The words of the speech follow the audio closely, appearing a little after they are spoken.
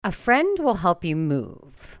A friend will help you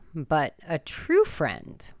move, but a true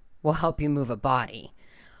friend will help you move a body.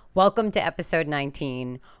 Welcome to episode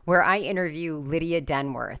 19, where I interview Lydia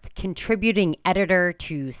Denworth, contributing editor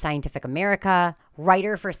to Scientific America,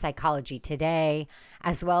 writer for Psychology Today,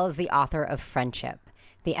 as well as the author of Friendship,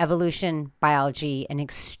 the evolution, biology, and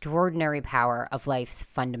extraordinary power of life's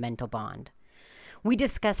fundamental bond. We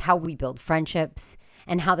discuss how we build friendships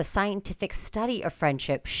and how the scientific study of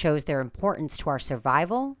friendship shows their importance to our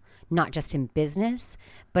survival, not just in business,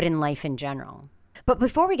 but in life in general. But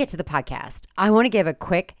before we get to the podcast, I want to give a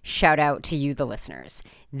quick shout out to you, the listeners.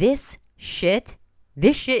 This shit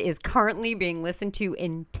is currently being listened to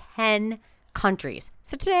in 10 countries.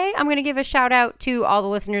 So today I'm going to give a shout out to all the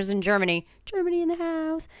listeners in Germany. Germany in the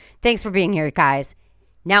house. Thanks for being here, guys.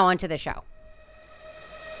 Now on to the show.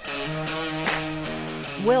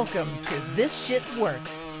 Welcome to This Shit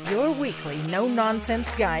Works, your weekly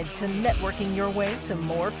no-nonsense guide to networking your way to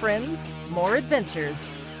more friends, more adventures,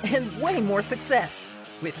 and way more success.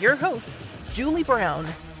 With your host, Julie Brown.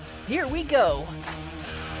 Here we go.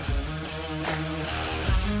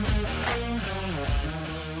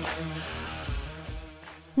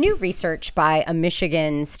 New research by a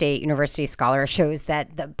Michigan State University scholar shows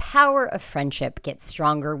that the power of friendship gets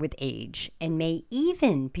stronger with age and may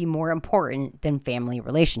even be more important than family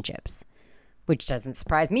relationships. Which doesn't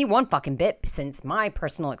surprise me one fucking bit, since my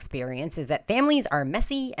personal experience is that families are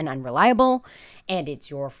messy and unreliable, and it's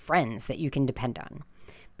your friends that you can depend on.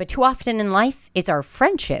 But too often in life, it's our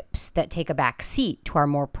friendships that take a back seat to our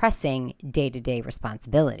more pressing day-to-day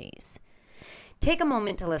responsibilities. Take a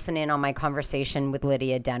moment to listen in on my conversation with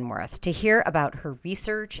Lydia Denworth to hear about her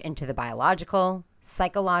research into the biological,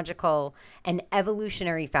 psychological, and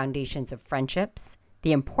evolutionary foundations of friendships,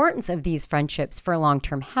 the importance of these friendships for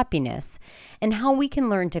long-term happiness, and how we can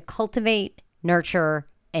learn to cultivate, nurture,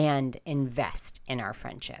 and invest in our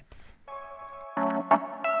friendships.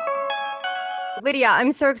 Lydia,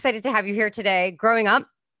 I'm so excited to have you here today. Growing up,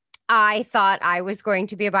 I thought I was going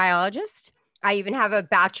to be a biologist. I even have a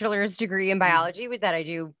bachelor's degree in biology that I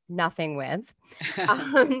do nothing with.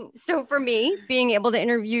 So for me, being able to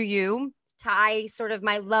interview you, tie sort of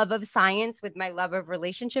my love of science with my love of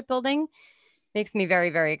relationship building, makes me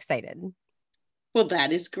very, very excited. Well,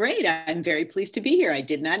 that is great. I'm very pleased to be here. I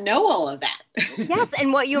did not know all of that. Yes.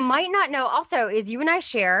 And what you might not know also is you and I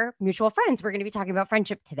share mutual friends. We're going to be talking about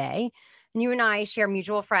friendship today. And you and I share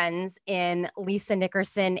mutual friends in Lisa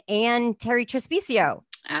Nickerson and Terry Trespicio.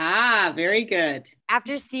 Ah, very good.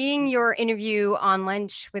 After seeing your interview on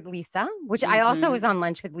Lunch with Lisa, which I also was on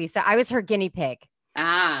Lunch with Lisa, I was her guinea pig.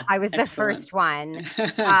 I was the first one.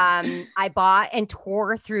 I bought and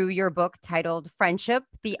tore through your book titled Friendship,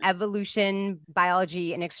 the Evolution,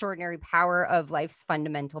 Biology, and Extraordinary Power of Life's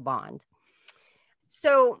Fundamental Bond.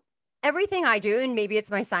 So everything I do, and maybe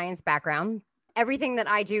it's my science background, everything that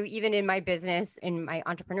I do, even in my business, in my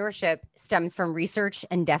entrepreneurship, stems from research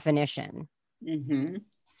and definition. Mm-hmm.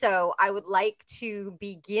 So I would like to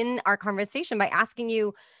begin our conversation by asking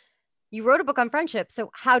you, you wrote a book on friendship.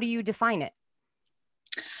 So how do you define it?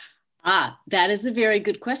 That is a very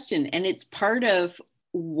good question. And it's part of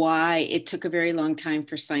why it took a very long time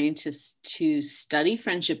for scientists to study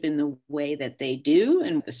friendship in the way that they do.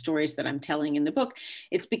 And the stories that I'm telling in the book,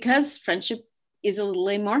 it's because friendship is a little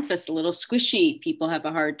amorphous, a little squishy. People have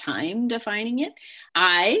a hard time defining it.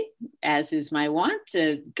 I, as is my want,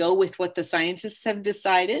 to go with what the scientists have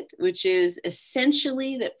decided, which is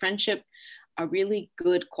essentially that friendship, a really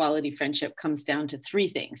good quality friendship, comes down to three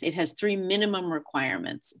things. It has three minimum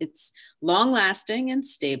requirements. It's long-lasting and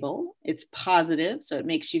stable. It's positive, so it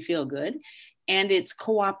makes you feel good. And it's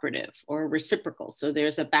cooperative or reciprocal. So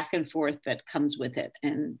there's a back and forth that comes with it.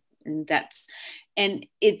 And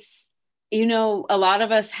it's, you know, a lot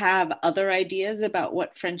of us have other ideas about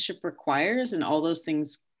what friendship requires, and all those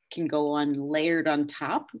things can go on layered on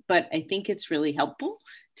top. But I think it's really helpful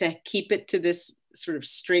to keep it to this sort of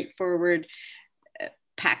straightforward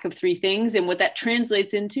pack of three things. And what that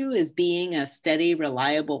translates into is being a steady,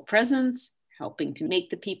 reliable presence, helping to make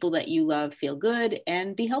the people that you love feel good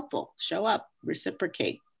and be helpful, show up,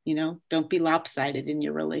 reciprocate, you know, don't be lopsided in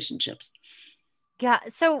your relationships. Yeah.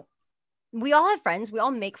 So we all have friends. We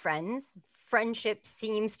all make friends. Friendship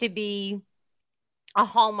seems to be a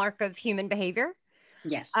hallmark of human behavior.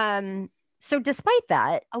 Yes. So despite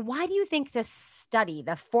that, why do you think this study,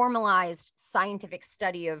 the formalized scientific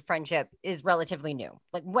study of friendship, is relatively new?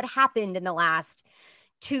 Like, what happened in the last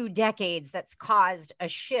 2 decades that's caused a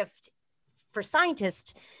shift for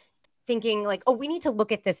scientists thinking like, oh, we need to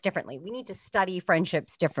look at this differently. We need to study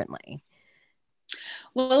friendships differently.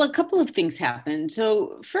 Well, a couple of things happened.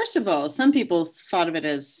 So, first of all, some people thought of it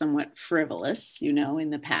as somewhat frivolous, in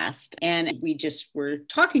the past. And we just were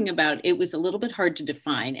talking about it was a little bit hard to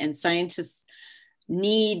define. And scientists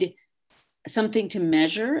need something to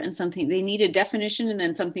measure and something they need a definition and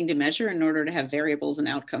then something to measure in order to have variables and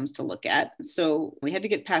outcomes to look at. So we had to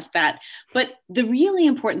get past that. But the really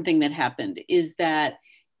important thing that happened is that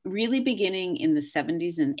really beginning in the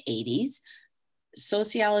 70s and 80s,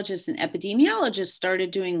 sociologists and epidemiologists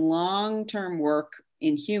started doing long-term work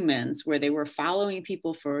in humans where they were following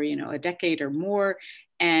people for, a decade or more.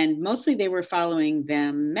 And mostly they were following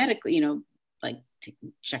them medically, like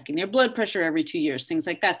checking their blood pressure every 2 years, things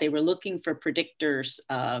like that. They were looking for predictors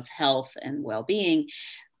of health and well-being.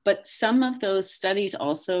 But some of those studies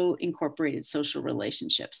also incorporated social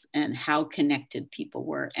relationships and how connected people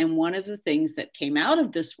were. And one of the things that came out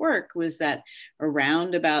of this work was that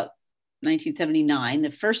around about 1979,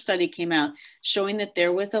 the first study came out showing that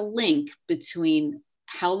there was a link between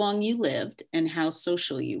how long you lived and how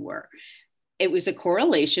social you were. It was a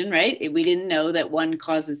correlation, right? We didn't know that one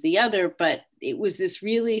causes the other, but it was this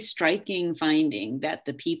really striking finding that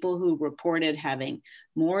the people who reported having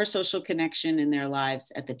more social connection in their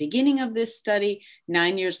lives at the beginning of this study,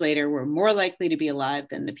 9 years later, were more likely to be alive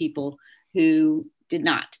than the people who did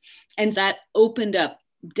not. And that opened up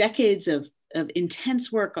decades of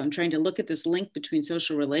intense work on trying to look at this link between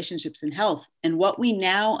social relationships and health. And what we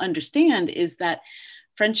now understand is that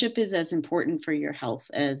friendship is as important for your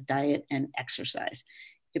health as diet and exercise.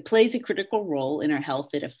 It plays a critical role in our health.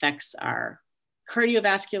 It affects our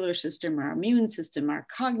cardiovascular system, our immune system, our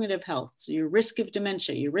cognitive health, so your risk of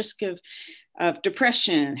dementia, your risk of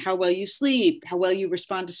depression, how well you sleep, how well you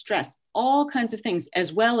respond to stress, all kinds of things,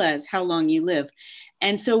 as well as how long you live.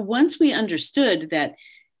 And so once we understood that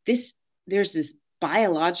there's this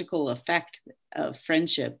biological effect of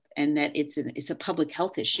friendship and that it's a public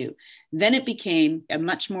health issue, then it became a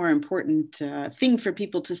much more important thing for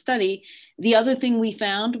people to study. The other thing we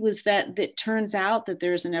found was that it turns out that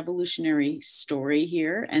there's an evolutionary story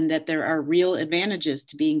here and that there are real advantages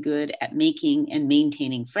to being good at making and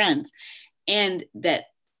maintaining friends. And that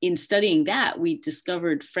in studying that, we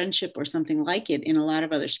discovered friendship or something like it in a lot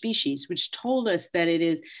of other species, which told us that it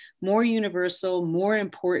is more universal, more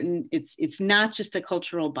important. It's not just a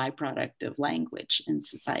cultural byproduct of language and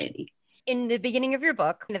society. In the beginning of your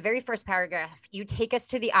book, in the very first paragraph, you take us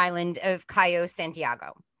to the island of Cayo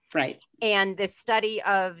Santiago. Right. And the study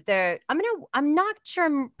of I'm not sure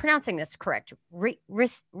I'm pronouncing this correct.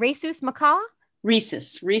 Rhesus macaque?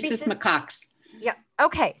 Rhesus macaques. Yeah.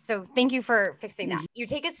 Okay. So thank you for fixing that. You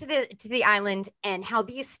take us to the island and how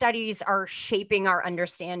these studies are shaping our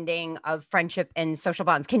understanding of friendship and social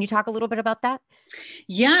bonds. Can you talk a little bit about that?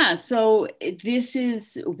 Yeah. So this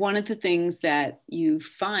is one of the things that you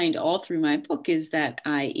find all through my book is that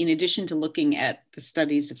in addition to looking at the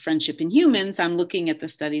studies of friendship in humans, I'm looking at the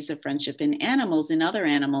studies of friendship in animals, in other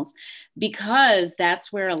animals, because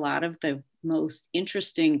that's where a lot of the most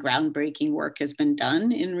interesting, groundbreaking work has been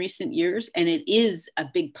done in recent years. And it is a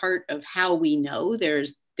big part of how we know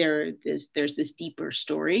there's this deeper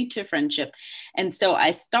story to friendship. And so I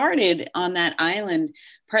started on that island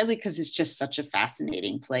partly because it's just such a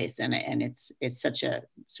fascinating place and it's such a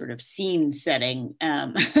sort of scene setting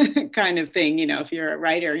kind of thing. If you're a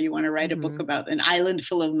writer, you want to write a book about an island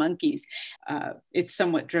full of monkeys. It's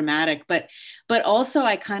somewhat dramatic, but also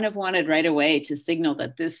I kind of wanted right away to signal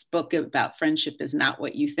that this book about friendship is not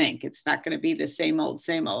what you think. It's not going to be the same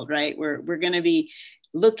old, right? We're going to be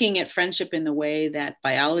looking at friendship in the way that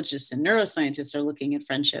biologists and neuroscientists are looking at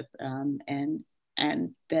friendship,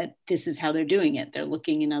 and that this is how they're doing it. They're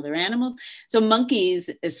looking in other animals. So monkeys,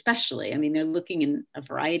 especially, they're looking in a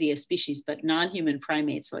variety of species, but non-human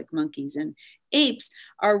primates like monkeys and apes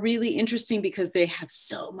are really interesting because they have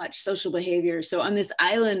so much social behavior. So on this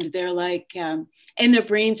island, they're like, and their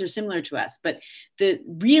brains are similar to us, but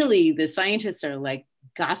the scientists are like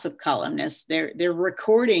gossip columnists. They're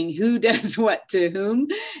recording who does what to whom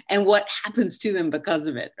and what happens to them because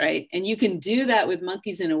of it, right? And you can do that with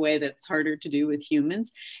monkeys in a way that's harder to do with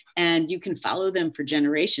humans. And you can follow them for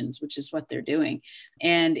generations, which is what they're doing.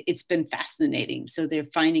 And it's been fascinating. So they're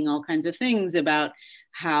finding all kinds of things about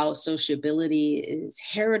how sociability is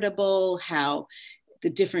heritable, how the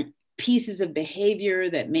different pieces of behavior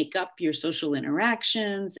that make up your social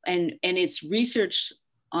interactions. And it's research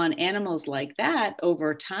on animals like that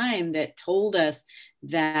over time that told us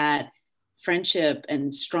that friendship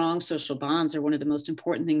and strong social bonds are one of the most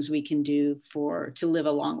important things we can do to live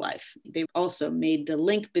a long life. They also made the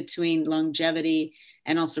link between longevity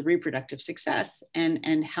and also reproductive success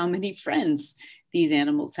and how many friends these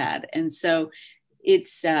animals had. And so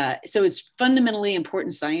so it's fundamentally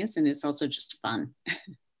important science, and it's also just fun.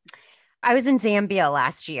 I was in Zambia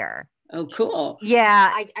last year. Oh, cool.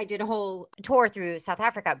 Yeah, I did a whole tour through South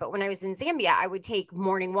Africa, but when I was in Zambia, I would take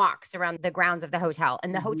morning walks around the grounds of the hotel,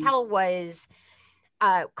 and the hotel was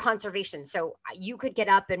conservation. So you could get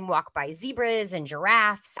up and walk by zebras and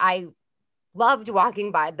giraffes. I loved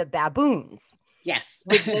walking by the baboons. Yes.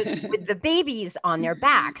 with the babies on their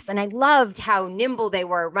backs. And I loved how nimble they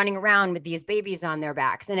were running around with these babies on their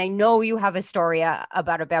backs. And I know you have a story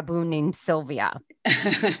about a baboon named Sylvia.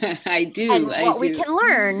 I do. And what we can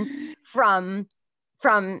learn from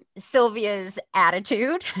Sylvia's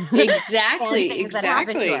attitude. Exactly.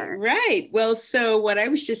 Right. Well, so what I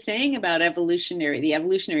was just saying about the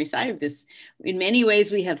evolutionary side of this, in many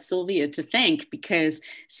ways, we have Sylvia to thank, because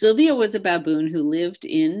Sylvia was a baboon who lived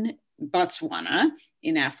in Botswana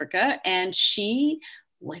in Africa, and she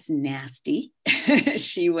was nasty.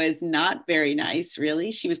 She was not very nice,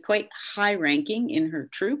 really. She was quite high ranking in her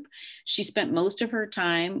troop. She spent most of her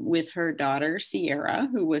time with her daughter, Sierra,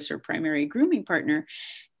 who was her primary grooming partner.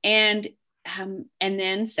 And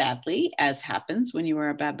then sadly, as happens when you are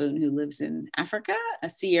a baboon who lives in Africa,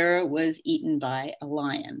 Sierra was eaten by a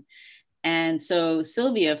lion. And so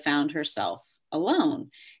Sylvia found herself alone.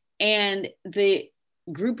 And the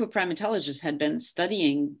group of primatologists had been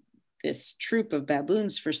studying this troop of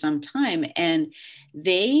baboons for some time, and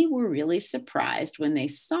they were really surprised when they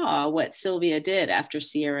saw what Sylvia did after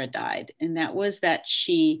Sierra died. And that was that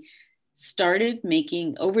she started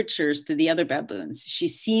making overtures to the other baboons. She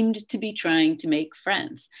seemed to be trying to make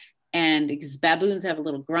friends. And because baboons have a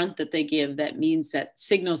little grunt that they give that means that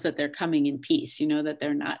signals that they're coming in peace, that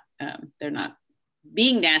they're not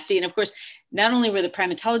being nasty. And of course, not only were the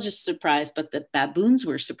primatologists surprised, but the baboons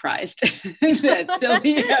were surprised that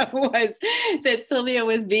Sylvia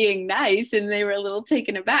was being nice, and they were a little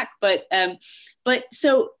taken aback. But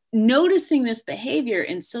so noticing this behavior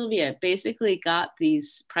in Sylvia basically got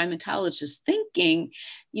these primatologists thinking,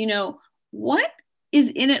 what is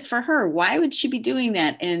in it for her? Why would she be doing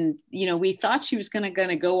that? And, we thought she was going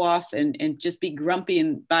to go off and just be grumpy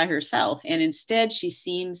and by herself. And instead, she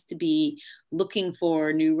seems to be looking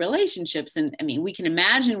for new relationships. And I mean, we can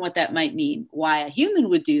imagine what that might mean, why a human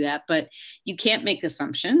would do that, but you can't make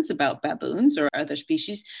assumptions about baboons or other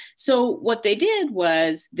species. So what they did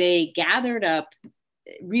was they gathered up.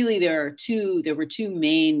 Really, there were two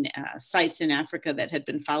main sites in Africa that had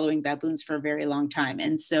been following baboons for a very long time.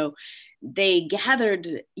 And so they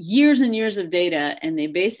gathered years and years of data, and they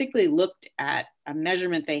basically looked at a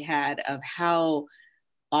measurement they had of how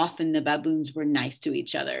often the baboons were nice to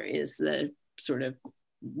each other, is the sort of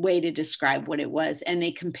way to describe what it was. And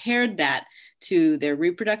they compared that to their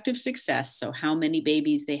reproductive success, so how many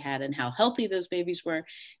babies they had and how healthy those babies were,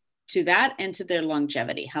 to that, and to their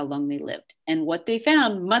longevity, how long they lived. And what they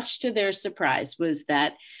found, much to their surprise, was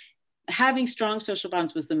that having strong social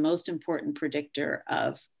bonds was the most important predictor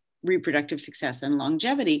of reproductive success and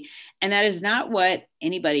longevity. And that is not what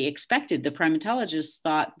anybody expected. The primatologists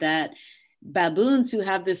thought that baboons who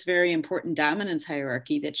have this very important dominance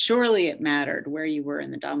hierarchy, that surely it mattered where you were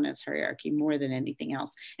in the dominance hierarchy more than anything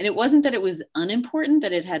else. And it wasn't that it was unimportant,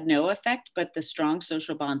 that it had no effect, but the strong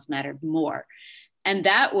social bonds mattered more. And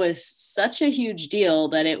that was such a huge deal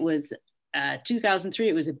that it was 2003,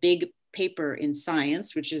 it was a big paper in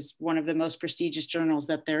Science, which is one of the most prestigious journals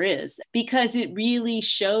that there is, because it really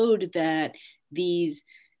showed that these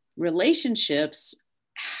relationships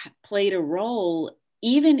played a role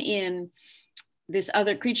even in this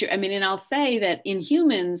other creature. I mean, and I'll say that in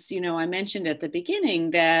humans, I mentioned at the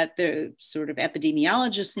beginning that the sort of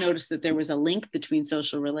epidemiologists noticed that there was a link between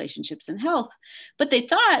social relationships and health, but they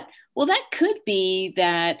thought, well, that could be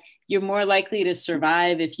that you're more likely to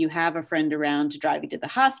survive if you have a friend around to drive you to the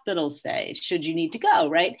hospital, say, should you need to go,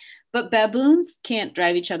 right? But baboons can't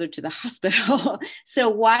drive each other to the hospital. So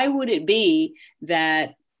why would it be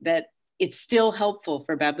that it's still helpful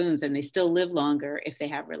for baboons and they still live longer if they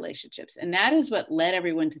have relationships? And that is what led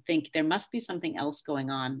everyone to think there must be something else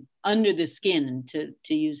going on under the skin,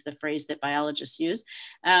 to use the phrase that biologists use,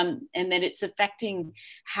 and that it's affecting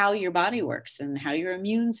how your body works and how your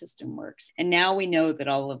immune system works. And now we know that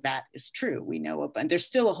all of that is true. We know, there's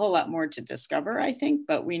still a whole lot more to discover, I think,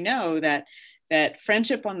 but we know that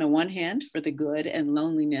friendship on the one hand for the good, and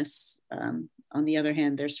loneliness on the other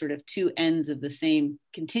hand, there's sort of two ends of the same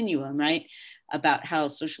continuum, right? About how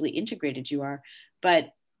socially integrated you are,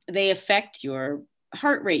 but they affect your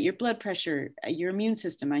heart rate, your blood pressure, your immune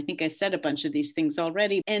system. I think I said a bunch of these things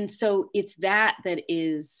already. And so it's that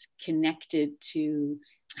is connected to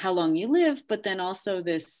how long you live, but then also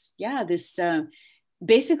this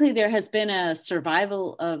basically there has been a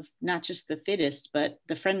survival of not just the fittest, but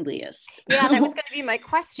the friendliest. Yeah, that was going to be my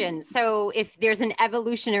question. So if there's an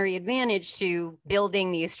evolutionary advantage to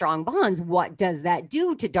building these strong bonds, what does that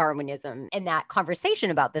do to Darwinism and that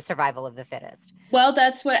conversation about the survival of the fittest? Well,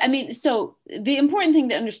 that's what I mean. So the important thing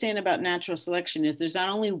to understand about natural selection is there's not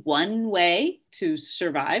only one way to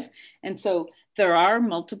survive. And so there are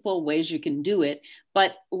multiple ways you can do it.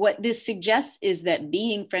 But what this suggests is that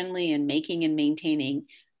being friendly and making and maintaining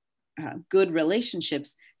good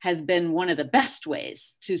relationships has been one of the best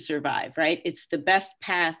ways to survive, right? It's the best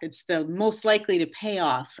path. It's the most likely to pay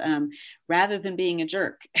off rather than being a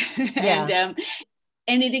jerk. Yeah.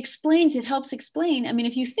 And it helps explain. I mean,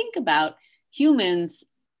 if you think about humans,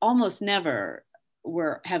 almost never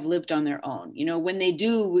have lived on their own. You know, when they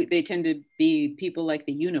do, they tend to be people like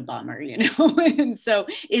the Unabomber, you know, and so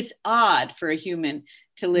it's odd for a human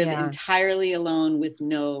to live entirely alone with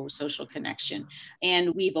no social connection.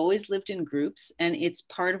 And we've always lived in groups, and it's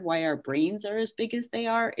part of why our brains are as big as they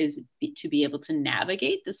are, is to be able to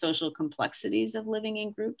navigate the social complexities of living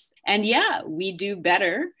in groups. And yeah, we do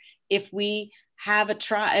better if we have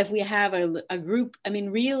if we have a group. I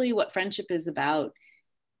mean, really what friendship is about,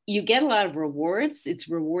 you get a lot of rewards. It's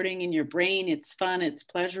rewarding in your brain. It's fun. It's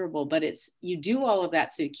pleasurable, but you do all of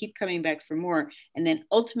that. So you keep coming back for more. And then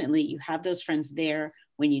ultimately you have those friends there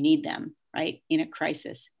when you need them, right? In a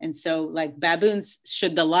crisis. And so like baboons,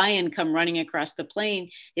 should the lion come running across the plain,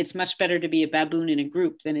 it's much better to be a baboon in a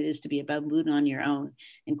group than it is to be a baboon on your own.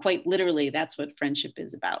 And quite literally, that's what friendship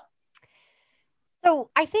is about. So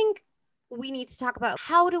I think we need to talk about,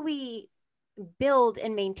 how do we build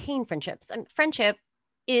and maintain friendships? Friendship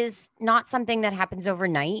is not something that happens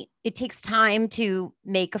overnight. It takes time to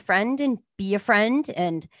make a friend and be a friend.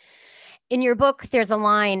 And in your book, there's a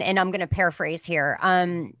line, and I'm going to paraphrase here.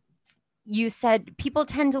 You said people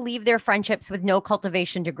tend to leave their friendships with no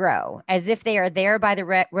cultivation to grow, as if they are there by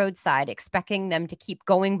the roadside, expecting them to keep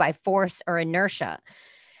going by force or inertia.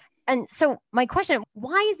 And so my question,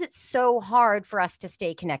 why is it so hard for us to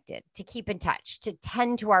stay connected, to keep in touch, to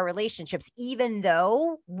tend to our relationships, even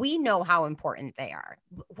though we know how important they are?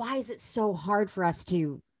 Why is it so hard for us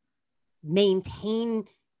to maintain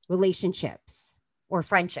relationships or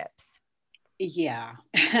friendships? Yeah.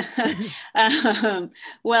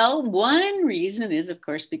 Well, one reason is, of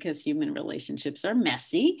course, because human relationships are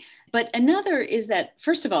messy. But another is that,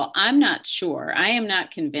 first of all, I'm not sure. I am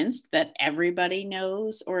not convinced that everybody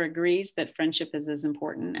knows or agrees that friendship is as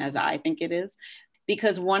important as I think it is.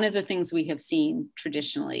 Because one of the things we have seen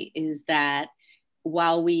traditionally is that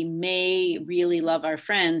while we may really love our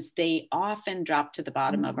friends, they often drop to the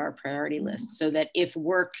bottom of our priority list. So that if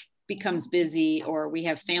work becomes busy or we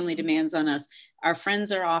have family demands on us, our friends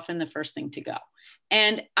are often the first thing to go.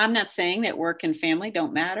 And I'm not saying that work and family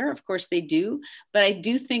don't matter. Of course they do. But I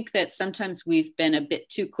do think that sometimes we've been a bit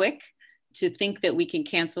too quick to think that we can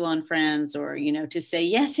cancel on friends, or, you know, to say,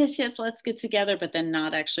 yes, let's get together, but then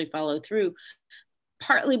not actually follow through,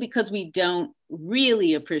 partly because we don't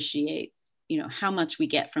really appreciate, you know, how much we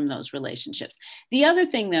get from those relationships. The other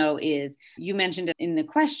thing, though, is you mentioned in the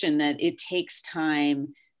question that it takes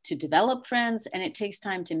time to develop friends, and it takes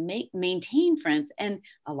time to maintain friends. And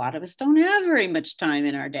a lot of us don't have very much time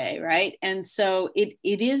in our day, right? And so it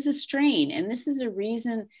is a strain. And this is a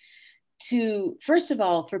reason to, first of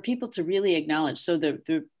all, for people to really acknowledge. So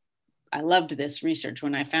I loved this research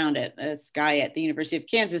when I found it. This guy at the University of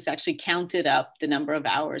Kansas actually counted up the number of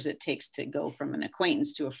hours it takes to go from an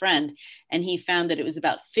acquaintance to a friend. And he found that it was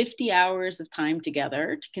about 50 hours of time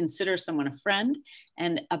together to consider someone a friend,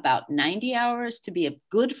 and about 90 hours to be a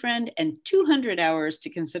good friend, and 200 hours to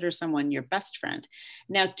consider someone your best friend.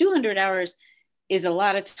 Now, 200 hours is a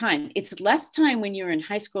lot of time. It's less time when you're in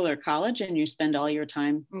high school or college and you spend all your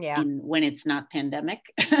time when it's not pandemic.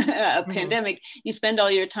 Pandemic, you spend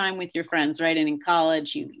all your time with your friends, right? And in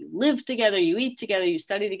college, you live together, you eat together, you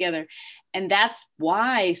study together. And that's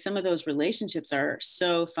why some of those relationships are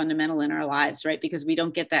so fundamental in our lives, right? Because we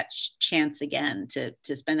don't get that chance again to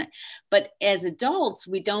spend that. But as adults,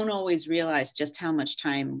 we don't always realize just how much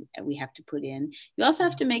time we have to put in. You also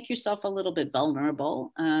have to make yourself a little bit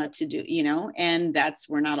vulnerable to do, you know, and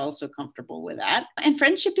we're not also comfortable with that. And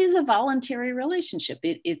friendship is a voluntary relationship.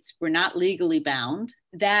 We're not legally bound.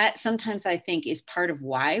 That sometimes I think is part of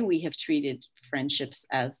why we have treated friendships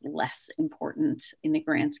as less important in the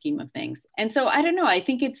grand scheme of things. And so I don't know, I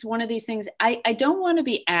think it's one of these things, I don't want to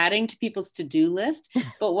be adding to people's to-do list,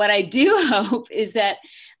 but what I do hope is that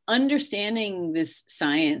understanding this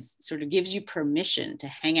science sort of gives you permission to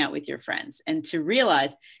hang out with your friends and to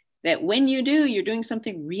realize that when you do, you're doing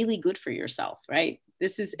something really good for yourself, right?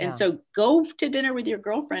 And so go to dinner with your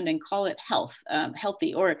girlfriend and call it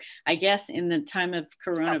healthy, or I guess in the time of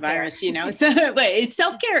coronavirus, self-care. It's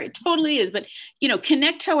self-care. It totally is. But,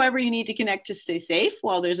 connect however you need to connect to stay safe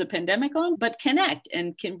while there's a pandemic on, but connect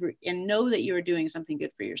and know that you are doing something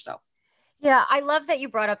good for yourself. Yeah, I love that you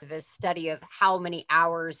brought up this study of how many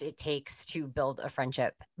hours it takes to build a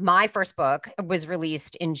friendship. My first book was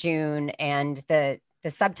released in June, and the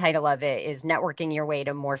subtitle of it is Networking Your Way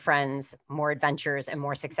to More Friends, More Adventures, and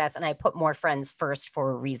More Success. And I put more friends first for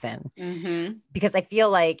a reason. Mm-hmm. Because I feel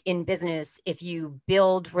like in business, if you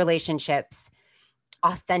build relationships,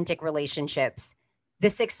 authentic relationships, the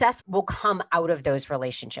success will come out of those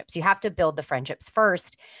relationships. You have to build the friendships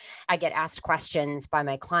first. I get asked questions by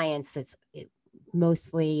my clients.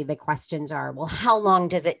 Mostly the questions are, well, how long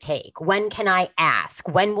does it take? When can I ask?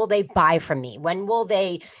 When will they buy from me? When will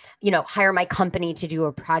they, hire my company to do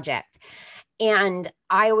a project? And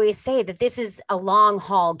I always say that this is a long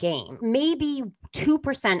haul game. Maybe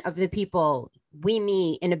 2% of the people we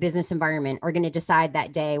meet in a business environment are going to decide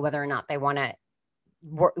that day whether or not they want to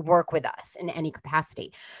work with us in any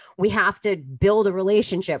capacity. We have to build a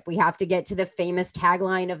relationship. We have to get to the famous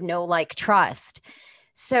tagline of know, like, trust.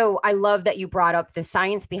 So I love that you brought up the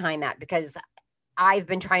science behind that, because I've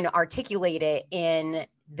been trying to articulate it in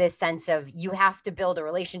the sense of you have to build a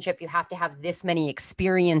relationship. You have to have this many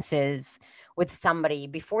experiences with somebody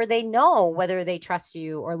before they know whether they trust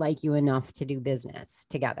you or like you enough to do business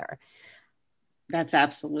together. That's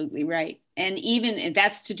absolutely right. And even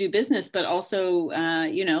that's to do business, but also,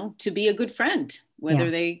 to be a good friend,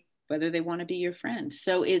 whether they want to be your friend.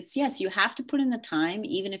 So yes, you have to put in the time,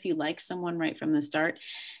 even if you like someone right from the start.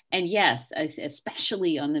 And yes,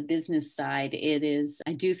 especially on the business side,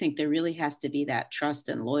 I do think there really has to be that trust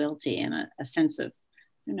and loyalty and a sense of,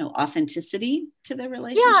 authenticity to the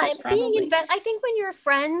relationship. Yeah. I think when you're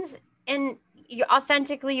friends and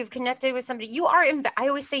you've connected with somebody, I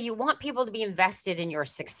always say you want people to be invested in your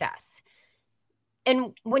success.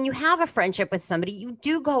 And when you have a friendship with somebody, you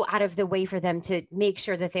do go out of the way for them to make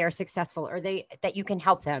sure that they are successful, or that you can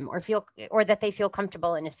help them, or that they feel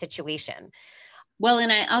comfortable in a situation. Well,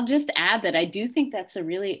 and I'll just add that I do think that's a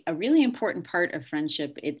really important part of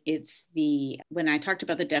friendship. When I talked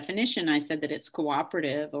about the definition, I said that it's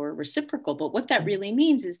cooperative or reciprocal, but what that really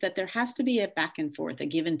means is that there has to be a back and forth, a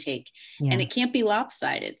give and take, and it can't be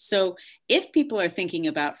lopsided. So if people are thinking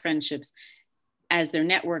about friendships as they're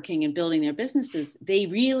networking and building their businesses, they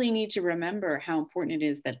really need to remember how important it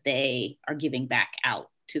is that they are giving back out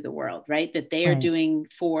to the world, right? That they are doing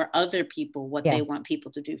for other people what they want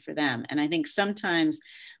people to do for them. And I think sometimes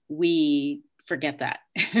we forget that.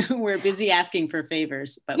 We're busy asking for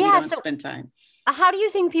favors, but we don't spend time. How do you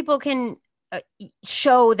think people can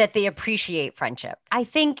show that they appreciate friendship? I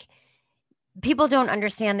think people don't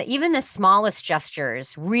understand that even the smallest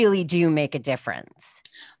gestures really do make a difference.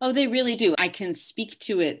 Oh, they really do. I can speak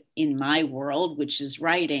to it in my world, which is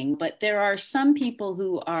writing, but there are some people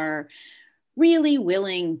who are really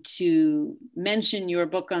willing to mention your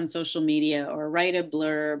book on social media or write a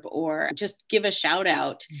blurb or just give a shout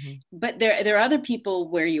out. Mm-hmm. But there are other people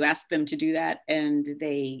where you ask them to do that and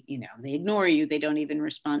they ignore you. They don't even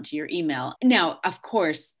respond to your email. Now, of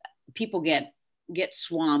course, people get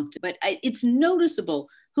swamped, but it's noticeable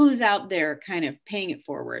who's out there kind of paying it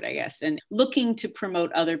forward, I guess, and looking to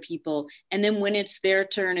promote other people. And then when it's their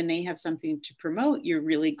turn and they have something to promote, you're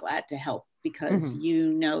really glad to help because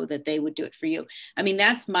you know that they would do it for you. I mean,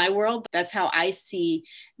 that's my world. That's how I see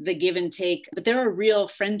the give and take. But there are real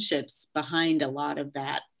friendships behind a lot of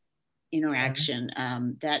that interaction.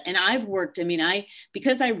 And I've worked,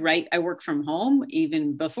 because I work from home.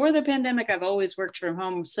 Even before the pandemic, I've always worked from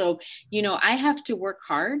home. So, I have to work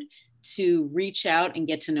hard to reach out and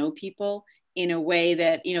get to know people in a way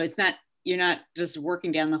that, you're not just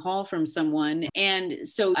working down the hall from someone. And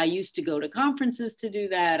so I used to go to conferences to do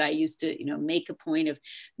that. I used to, make a point of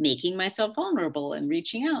making myself vulnerable and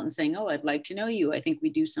reaching out and saying, oh, I'd like to know you. I think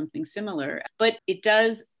we do something similar. But it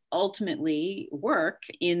does ultimately work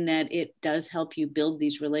in that it does help you build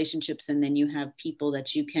these relationships. And then you have people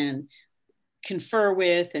that you can confer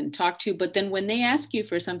with and talk to. But then when they ask you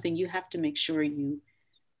for something, you have to make sure you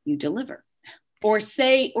deliver. Or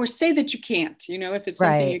say that you can't, if it's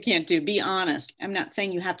something you can't do, be honest. I'm not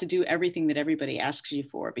saying you have to do everything that everybody asks you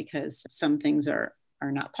for, because some things are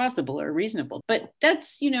not possible or reasonable. But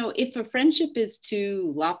that's, if a friendship is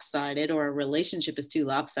too lopsided or a relationship is too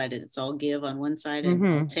lopsided, it's all give on one side and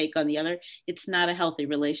all take on the other. It's not a healthy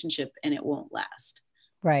relationship and it won't last.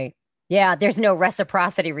 Right. Yeah, there's no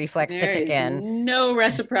reciprocity reflex to kick in. No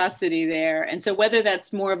reciprocity there. And so whether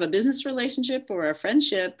that's more of a business relationship or a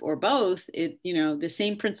friendship or both, the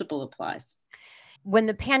same principle applies. When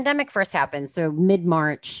the pandemic first happened, so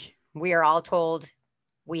mid-March, we are all told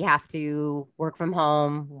we have to work from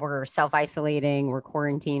home. We're self-isolating, we're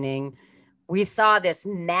quarantining. We saw this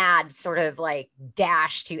mad sort of like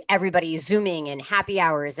dash to everybody Zooming and happy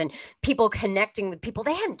hours and people connecting with people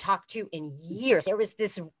they hadn't talked to in years. There was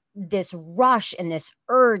this rush and this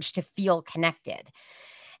urge to feel connected.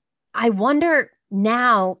 I wonder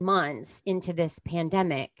now, months into this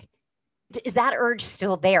pandemic, is that urge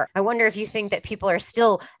still there? I wonder if you think that people are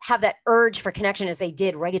still have that urge for connection as they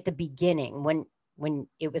did right at the beginning when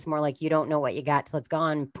it was more like you don't know what you got till it's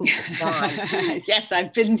gone, poof, it's gone. Yes,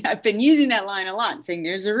 I've been using that line a lot, saying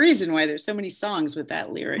there's a reason why there's so many songs with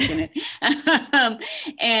that lyric in it.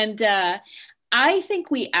 And I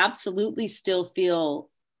think we absolutely still feel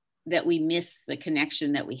that we miss the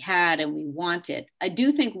connection that we had and we want it. I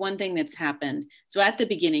do think one thing that's happened, so at the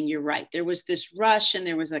beginning, you're right, there was this rush and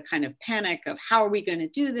there was a kind of panic of how are we going to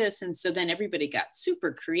do this? And so then everybody got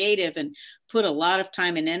super creative and put a lot of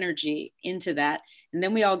time and energy into that. And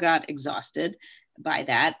then we all got exhausted by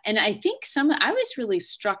that. And I think I was really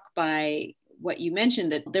struck by what you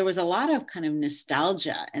mentioned, that there was a lot of kind of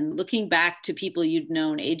nostalgia and looking back to people you'd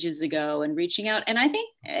known ages ago and reaching out. And I think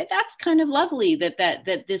that's kind of lovely that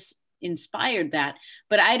this inspired that.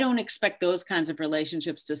 But I don't expect those kinds of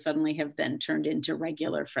relationships to suddenly have then turned into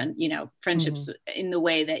regular friendships in the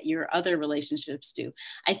way that your other relationships do.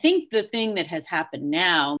 I think the thing that has happened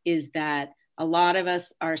now is that a lot of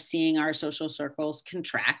us are seeing our social circles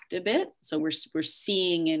contract a bit. So we're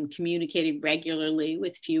seeing and communicating regularly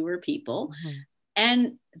with fewer people.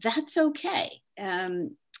 And that's okay.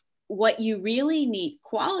 What you really need,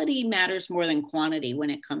 quality matters more than quantity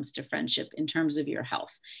when it comes to friendship in terms of your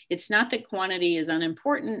health. It's not that quantity is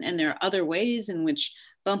unimportant, and there are other ways in which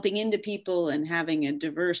bumping into people and having a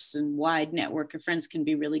diverse and wide network of friends can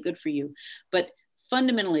be really good for you. But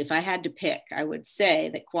fundamentally, if I had to pick, I would say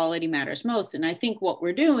that quality matters most. And I think what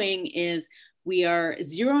we're doing is we are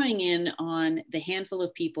zeroing in on the handful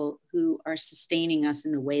of people who are sustaining us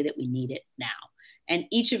in the way that we need it now. And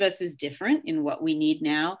each of us is different in what we need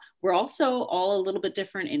now. We're also all a little bit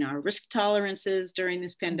different in our risk tolerances during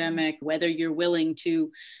this pandemic, whether you're willing to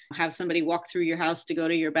have somebody walk through your house to go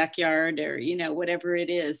to your backyard or, whatever it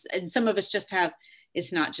is. And some of us just have,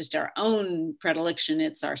 it's not just our own predilection,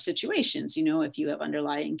 it's our situations. If you have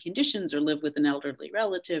underlying conditions or live with an elderly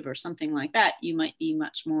relative or something like that, you might be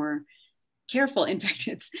much more careful. In fact,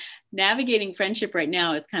 it's navigating friendship right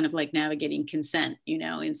now. It's kind of like navigating consent,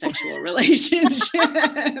 in sexual relationships.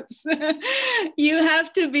 You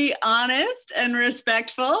have to be honest and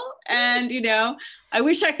respectful. And, I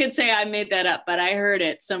wish I could say I made that up, but I heard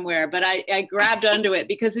it somewhere, but I grabbed onto it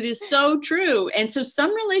because it is so true. And so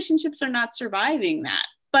some relationships are not surviving that.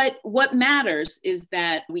 But what matters is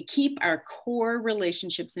that we keep our core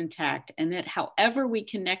relationships intact, and that however we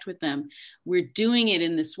connect with them, we're doing it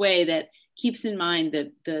in this way that keeps in mind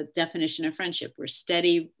the definition of friendship. We're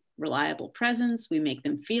steady, reliable presence. We make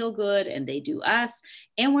them feel good and they do us,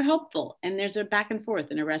 and we're helpful. And there's a back and forth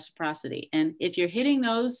and a reciprocity. And if you're hitting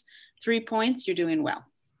those 3 points, you're doing well.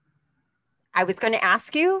 I was going to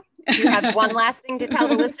ask you, do you have one last thing to tell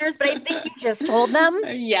the listeners, but I think you just told them.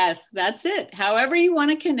 Yes, that's it. However you want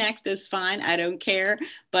to connect is fine. I don't care,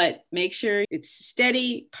 but make sure it's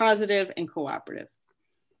steady, positive, and cooperative.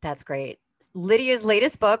 That's great. Lydia's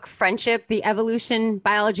latest book, Friendship, The Evolution,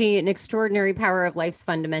 Biology, and Extraordinary Power of Life's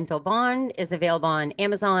Fundamental Bond, is available on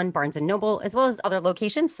Amazon, Barnes & Noble, as well as other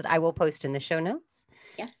locations that I will post in the show notes.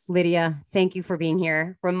 Yes. Lydia, thank you for being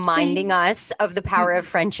here, reminding us of the power of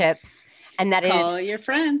friendships. And that Call your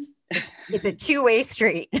friends. It's a two-way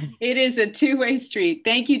street. It is a two-way street.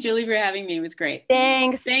 Thank you, Julie, for having me. It was great.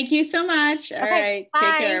 Thanks. Thank you so much. All right. Bye.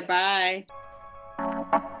 Take care. Bye.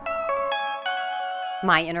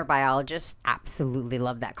 My inner biologist absolutely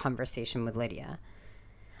loved that conversation with Lydia.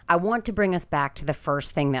 I want to bring us back to the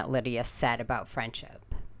first thing that Lydia said about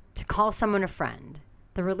friendship. To call someone a friend,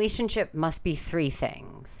 the relationship must be 3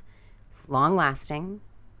 things: long-lasting,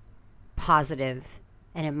 positive,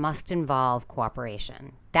 and it must involve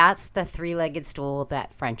cooperation. That's the 3-legged stool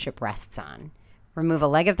that friendship rests on. Remove a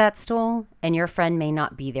leg of that stool, and your friend may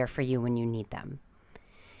not be there for you when you need them.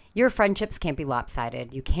 Your friendships can't be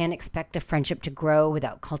lopsided. You can't expect a friendship to grow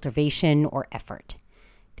without cultivation or effort.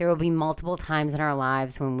 There will be multiple times in our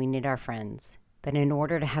lives when we need our friends. But in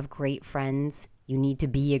order to have great friends, you need to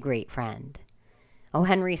be a great friend. O.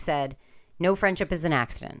 Henry said, "No friendship is an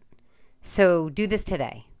accident." So do this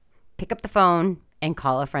today. Pick up the phone and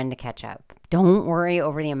call a friend to catch up. Don't worry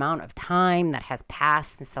over the amount of time that has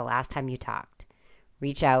passed since the last time you talked.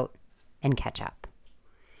 Reach out and catch up.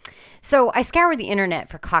 So I scoured the internet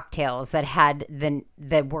for cocktails that had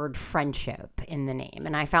the word friendship in the name,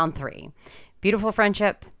 and I found 3. Beautiful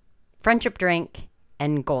Friendship, Friendship Drink,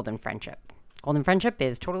 and Golden Friendship. Golden Friendship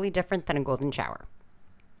is totally different than a golden shower.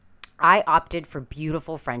 I opted for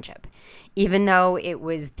Beautiful Friendship, even though it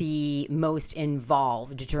was the most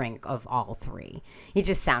involved drink of all 3. It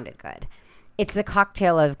just sounded good. It's a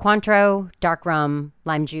cocktail of Cointreau, dark rum,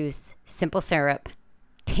 lime juice, simple syrup,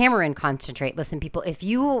 tamarind concentrate. Listen, people, if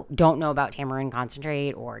you don't know about tamarind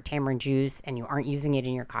concentrate or tamarind juice and you aren't using it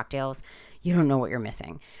in your cocktails, you don't know what you're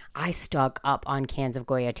missing. I stock up on cans of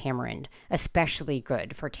Goya tamarind, especially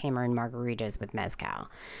good for tamarind margaritas with mezcal.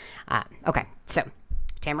 Okay, so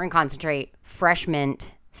tamarind concentrate, fresh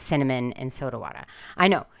mint, cinnamon, and soda water. I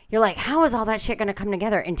know, you're like, how is all that shit going to come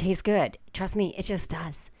together and taste good? Trust me, it just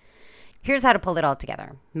does. Here's how to pull it all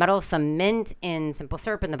together. Muddle some mint in simple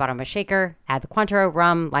syrup in the bottom of a shaker. Add the Cointreau,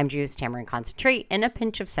 rum, lime juice, tamarind concentrate, and a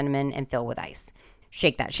pinch of cinnamon and fill with ice.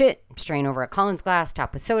 Shake that shit, strain over a Collins glass,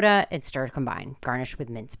 top with soda, and stir to combine. Garnish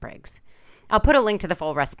with mint sprigs. I'll put a link to the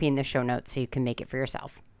full recipe in the show notes so you can make it for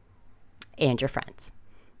yourself and your friends.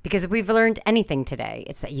 Because if we've learned anything today,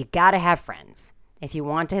 it's that you gotta have friends if you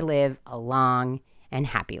want to live a long and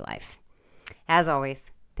happy life. As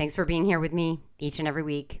always, thanks for being here with me each and every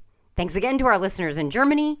week. Thanks again to our listeners in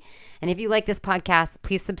Germany. And if you like this podcast,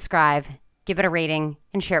 please subscribe, give it a rating,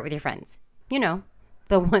 and share it with your friends. You know,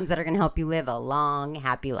 the ones that are going to help you live a long,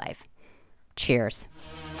 happy life. Cheers.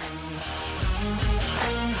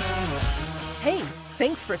 Hey,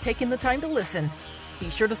 thanks for taking the time to listen. Be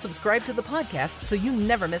sure to subscribe to the podcast so you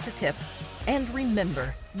never miss a tip. And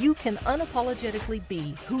remember, you can unapologetically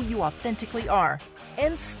be who you authentically are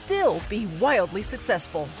and still be wildly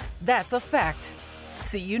successful. That's a fact.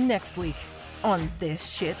 See you next week on This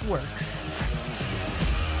Shit Works.